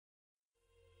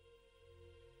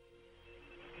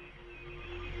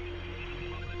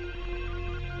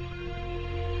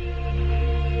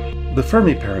The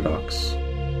Fermi Paradox.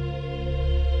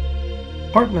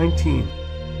 Part 19.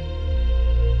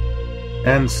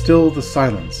 And Still the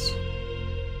Silence.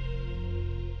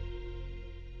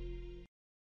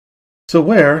 So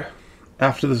where,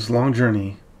 after this long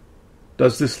journey,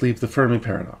 does this leave the Fermi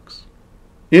Paradox?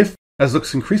 If, as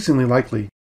looks increasingly likely,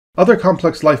 other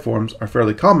complex life forms are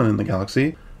fairly common in the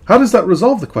galaxy, how does that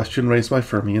resolve the question raised by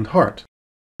Fermi and Hart?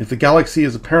 If the galaxy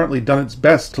has apparently done its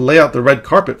best to lay out the red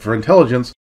carpet for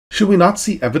intelligence, should we not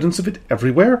see evidence of it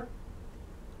everywhere?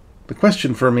 The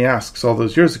question Fermi asks all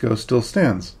those years ago still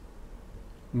stands.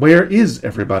 Where is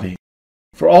everybody?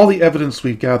 For all the evidence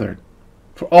we've gathered,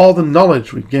 for all the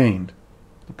knowledge we've gained,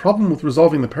 the problem with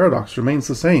resolving the paradox remains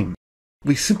the same.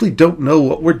 We simply don't know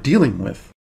what we're dealing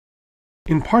with.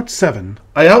 In Part 7,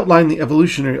 I outlined the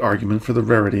evolutionary argument for the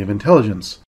rarity of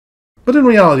intelligence. But in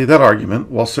reality, that argument,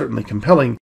 while certainly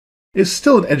compelling, is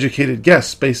still an educated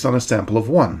guess based on a sample of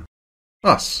one.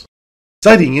 Us.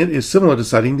 Citing it is similar to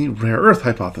citing the rare Earth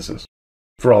hypothesis.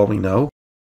 For all we know,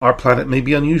 our planet may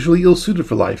be unusually ill-suited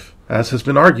for life, as has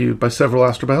been argued by several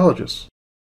astrobiologists.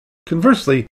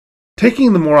 Conversely,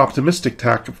 taking the more optimistic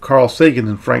tack of Carl Sagan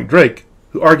and Frank Drake,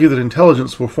 who argue that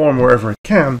intelligence will form wherever it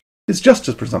can, is just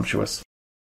as presumptuous.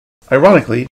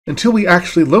 Ironically, until we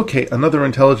actually locate another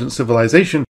intelligent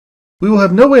civilization, we will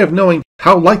have no way of knowing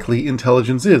how likely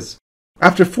intelligence is.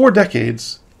 After 4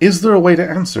 decades, is there a way to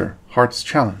answer Hart's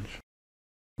challenge?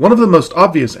 One of the most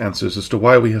obvious answers as to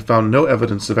why we have found no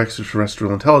evidence of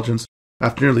extraterrestrial intelligence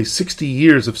after nearly 60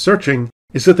 years of searching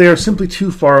is that they are simply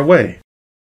too far away.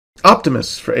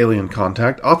 Optimists for alien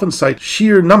contact often cite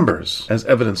sheer numbers as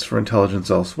evidence for intelligence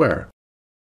elsewhere.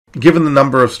 Given the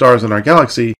number of stars in our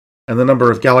galaxy and the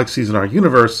number of galaxies in our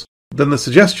universe, then the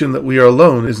suggestion that we are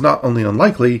alone is not only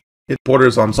unlikely, it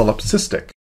borders on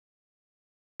solipsistic.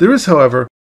 There is, however,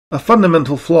 a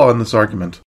fundamental flaw in this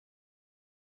argument.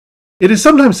 It is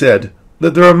sometimes said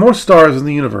that there are more stars in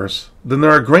the universe than there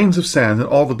are grains of sand in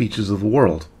all the beaches of the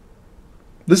world.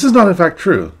 This is not in fact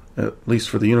true, at least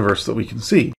for the universe that we can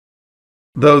see,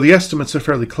 though the estimates are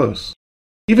fairly close.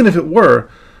 Even if it were,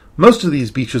 most of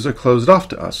these beaches are closed off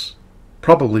to us,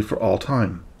 probably for all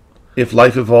time. If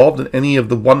life evolved in any of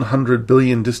the 100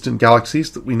 billion distant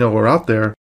galaxies that we know are out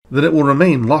there, then it will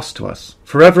remain lost to us,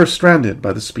 forever stranded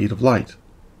by the speed of light.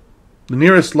 The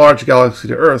nearest large galaxy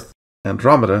to Earth,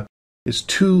 Andromeda, is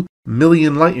 2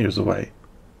 million light-years away,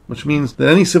 which means that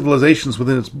any civilizations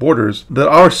within its borders that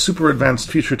our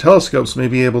super-advanced future telescopes may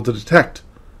be able to detect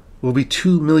will be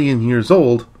 2 million years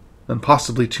old and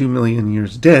possibly 2 million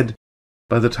years dead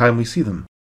by the time we see them.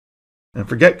 And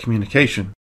forget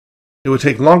communication. It would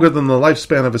take longer than the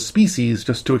lifespan of a species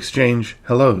just to exchange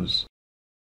hellos.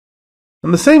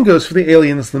 And the same goes for the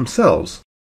aliens themselves.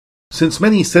 Since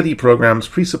many SETI programs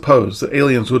presuppose that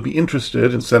aliens would be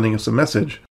interested in sending us a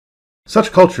message,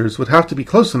 such cultures would have to be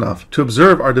close enough to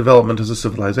observe our development as a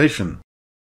civilization.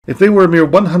 If they were a mere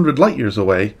 100 light-years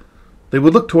away, they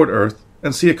would look toward Earth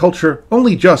and see a culture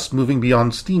only just moving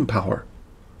beyond steam power.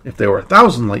 If they were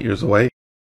 1,000 light-years away,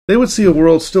 they would see a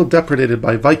world still depredated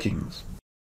by Vikings.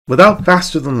 Without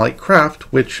faster-than-light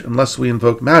craft, which, unless we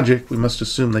invoke magic, we must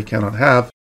assume they cannot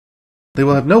have, they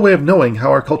will have no way of knowing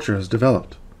how our culture has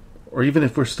developed, or even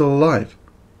if we're still alive.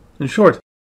 In short,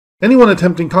 anyone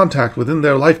attempting contact within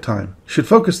their lifetime should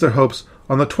focus their hopes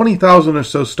on the 20,000 or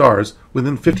so stars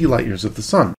within 50 light-years of the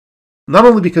Sun, not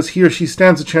only because he or she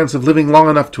stands a chance of living long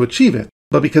enough to achieve it,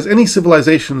 but because any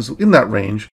civilizations in that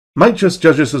range might just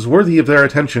judge us as worthy of their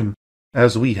attention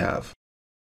as we have.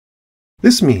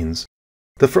 This means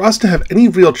that for us to have any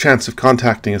real chance of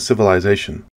contacting a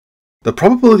civilization, the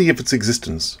probability of its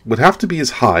existence would have to be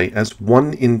as high as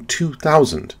 1 in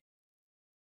 2,000.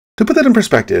 To put that in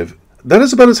perspective, that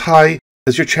is about as high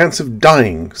as your chance of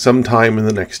dying sometime in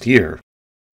the next year.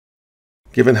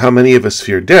 Given how many of us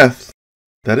fear death,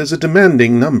 that is a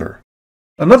demanding number.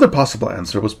 Another possible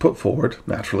answer was put forward,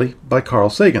 naturally, by Carl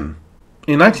Sagan.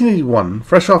 In 1981,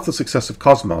 fresh off the success of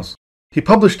Cosmos, he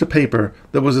published a paper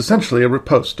that was essentially a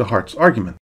riposte to Hart's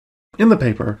argument. In the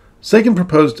paper, Sagan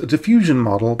proposed a diffusion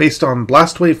model based on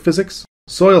blast wave physics,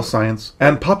 soil science,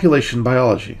 and population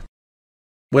biology.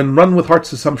 When run with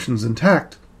Hart's assumptions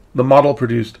intact, the model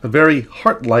produced a very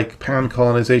Hart-like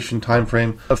pan-colonization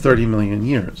timeframe of 30 million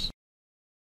years.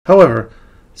 However,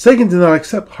 Sagan did not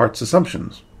accept Hart's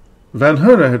assumptions. Van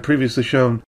Herner had previously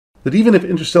shown that even if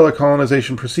interstellar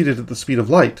colonization proceeded at the speed of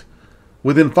light,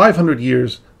 within 500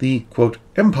 years the, quote,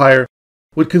 empire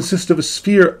would consist of a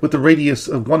sphere with a radius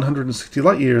of 160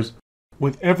 light-years,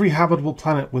 with every habitable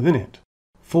planet within it,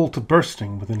 full to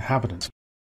bursting with inhabitants.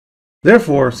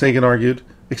 Therefore, Sagan argued,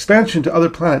 expansion to other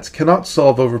planets cannot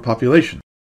solve overpopulation.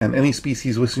 and any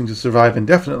species wishing to survive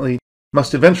indefinitely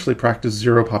must eventually practice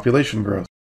zero population growth.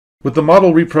 With the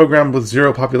model reprogrammed with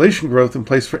zero population growth in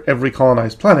place for every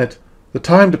colonized planet, the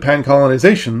time to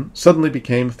pan-colonization suddenly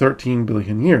became 13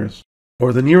 billion years,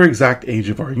 or the near-exact age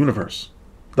of our universe.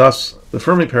 Thus, the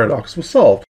Fermi Paradox was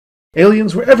solved.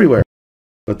 Aliens were everywhere,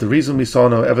 but the reason we saw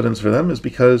no evidence for them is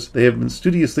because they have been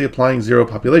studiously applying zero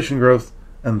population growth,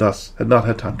 and thus had not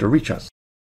had time to reach us.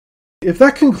 If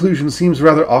that conclusion seems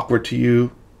rather awkward to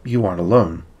you, you aren't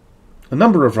alone. A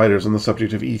number of writers on the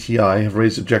subject of ETI have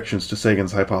raised objections to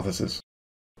Sagan's hypothesis,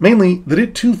 mainly that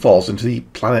it too falls into the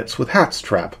planets with hats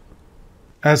trap.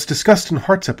 As discussed in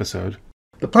Hart's episode,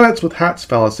 the planets with hats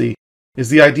fallacy is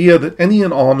the idea that any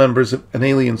and all members of an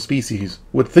alien species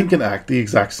would think and act the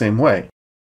exact same way.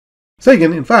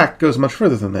 Sagan, in fact, goes much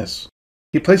further than this.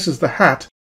 He places the hat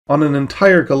on an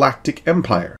entire galactic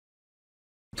empire.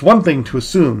 It's one thing to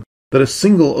assume that a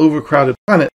single overcrowded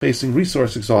planet facing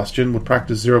resource exhaustion would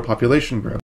practice zero population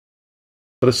growth.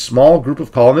 But a small group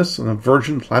of colonists on a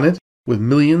virgin planet with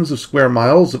millions of square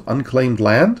miles of unclaimed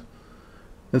land?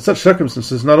 In such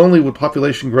circumstances, not only would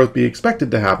population growth be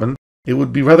expected to happen, it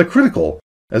would be rather critical,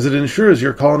 as it ensures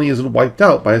your colony isn't wiped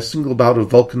out by a single bout of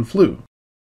Vulcan flu.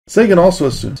 Sagan also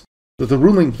assumes that the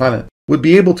ruling planet would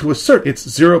be able to assert its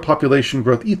zero population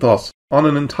growth ethos on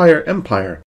an entire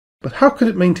empire. But how could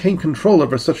it maintain control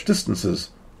over such distances,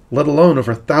 let alone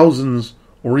over thousands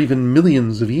or even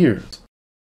millions of years?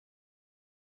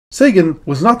 Sagan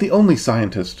was not the only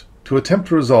scientist to attempt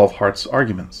to resolve Hart's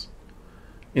arguments.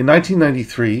 In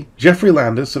 1993, Jeffrey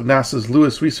Landis of NASA's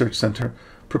Lewis Research Center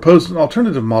proposed an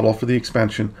alternative model for the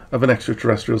expansion of an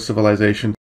extraterrestrial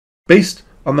civilization based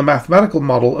on the mathematical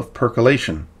model of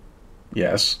percolation.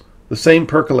 Yes, the same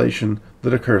percolation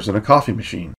that occurs in a coffee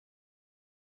machine.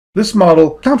 This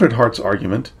model countered Hart's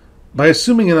argument by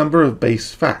assuming a number of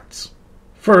base facts.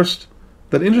 First,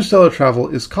 that interstellar travel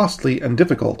is costly and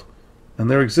difficult, and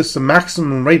there exists a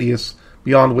maximum radius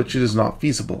beyond which it is not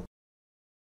feasible.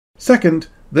 Second,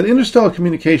 that interstellar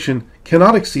communication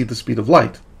cannot exceed the speed of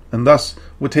light, and thus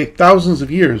would take thousands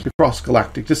of years to cross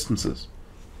galactic distances.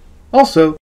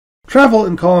 Also, travel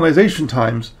and colonization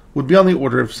times would be on the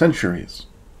order of centuries.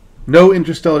 No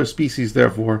interstellar species,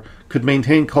 therefore, could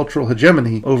maintain cultural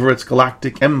hegemony over its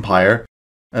galactic empire,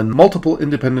 and multiple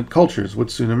independent cultures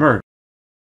would soon emerge.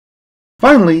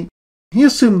 Finally, he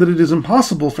assumed that it is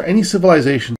impossible for any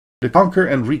civilization to conquer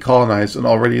and recolonize an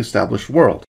already established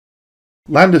world.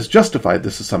 Landis justified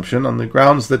this assumption on the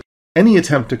grounds that any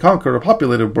attempt to conquer a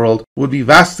populated world would be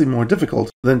vastly more difficult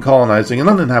than colonizing an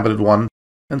uninhabited one,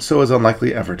 and so is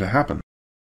unlikely ever to happen.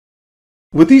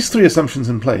 With these three assumptions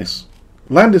in place,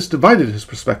 Landis divided his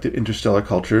prospective interstellar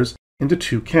cultures into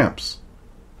two camps: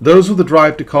 those with a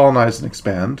drive to colonize and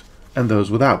expand, and those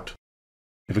without.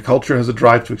 If a culture has a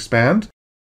drive to expand,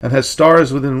 and has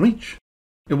stars within reach,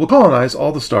 it will colonize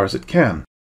all the stars it can.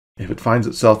 If it finds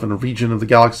itself in a region of the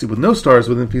galaxy with no stars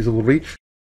within feasible reach,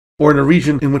 or in a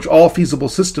region in which all feasible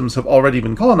systems have already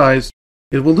been colonized,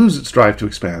 it will lose its drive to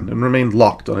expand and remain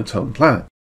locked on its home planet.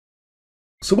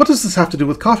 So what does this have to do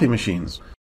with coffee machines?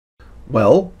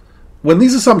 Well, when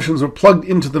these assumptions were plugged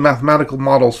into the mathematical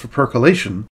models for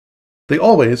percolation, they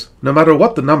always, no matter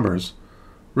what the numbers,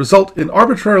 result in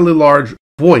arbitrarily large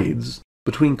voids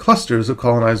between clusters of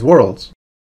colonized worlds.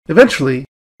 Eventually,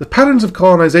 the patterns of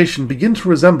colonization begin to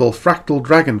resemble fractal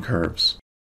dragon curves.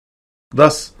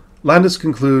 Thus, Landis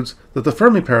concludes that the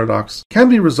Fermi Paradox can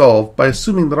be resolved by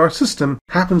assuming that our system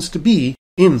happens to be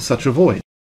in such a void.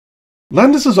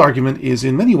 Landis's argument is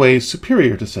in many ways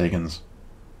superior to Sagan's.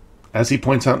 As he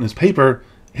points out in his paper,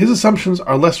 his assumptions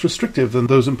are less restrictive than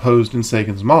those imposed in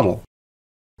Sagan's model.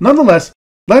 Nonetheless,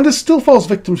 Landis still falls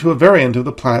victim to a variant of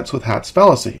the planets with hats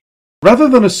fallacy. Rather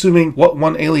than assuming what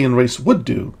one alien race would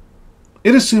do,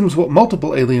 it assumes what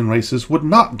multiple alien races would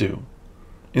not do.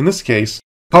 In this case,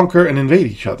 conquer and invade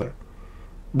each other.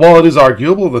 While it is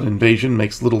arguable that invasion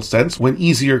makes little sense when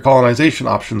easier colonization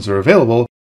options are available,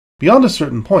 beyond a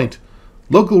certain point,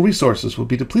 local resources will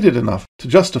be depleted enough to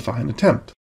justify an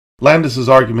attempt. Landis's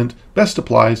argument best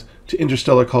applies to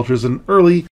interstellar cultures in an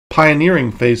early,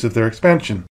 pioneering phase of their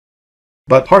expansion.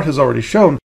 But Hart has already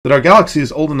shown that our galaxy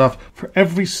is old enough for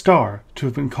every star to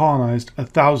have been colonized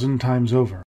 1,000 times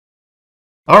over.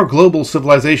 Our global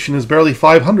civilization is barely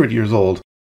 500 years old,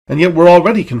 and yet we're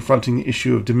already confronting the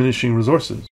issue of diminishing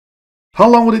resources. How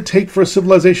long would it take for a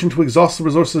civilization to exhaust the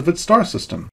resources of its star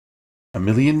system?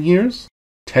 1,000,000 years?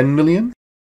 10 million?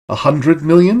 100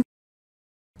 million?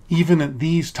 Even at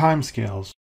these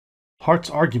timescales, Hart's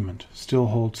argument still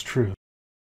holds true.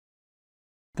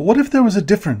 But what if there was a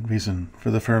different reason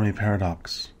for the Fermi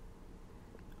Paradox?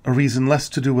 A reason less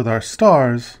to do with our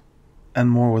stars, and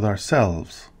more with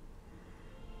ourselves.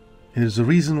 It is a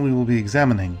reason we will be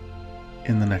examining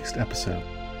in the next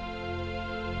episode.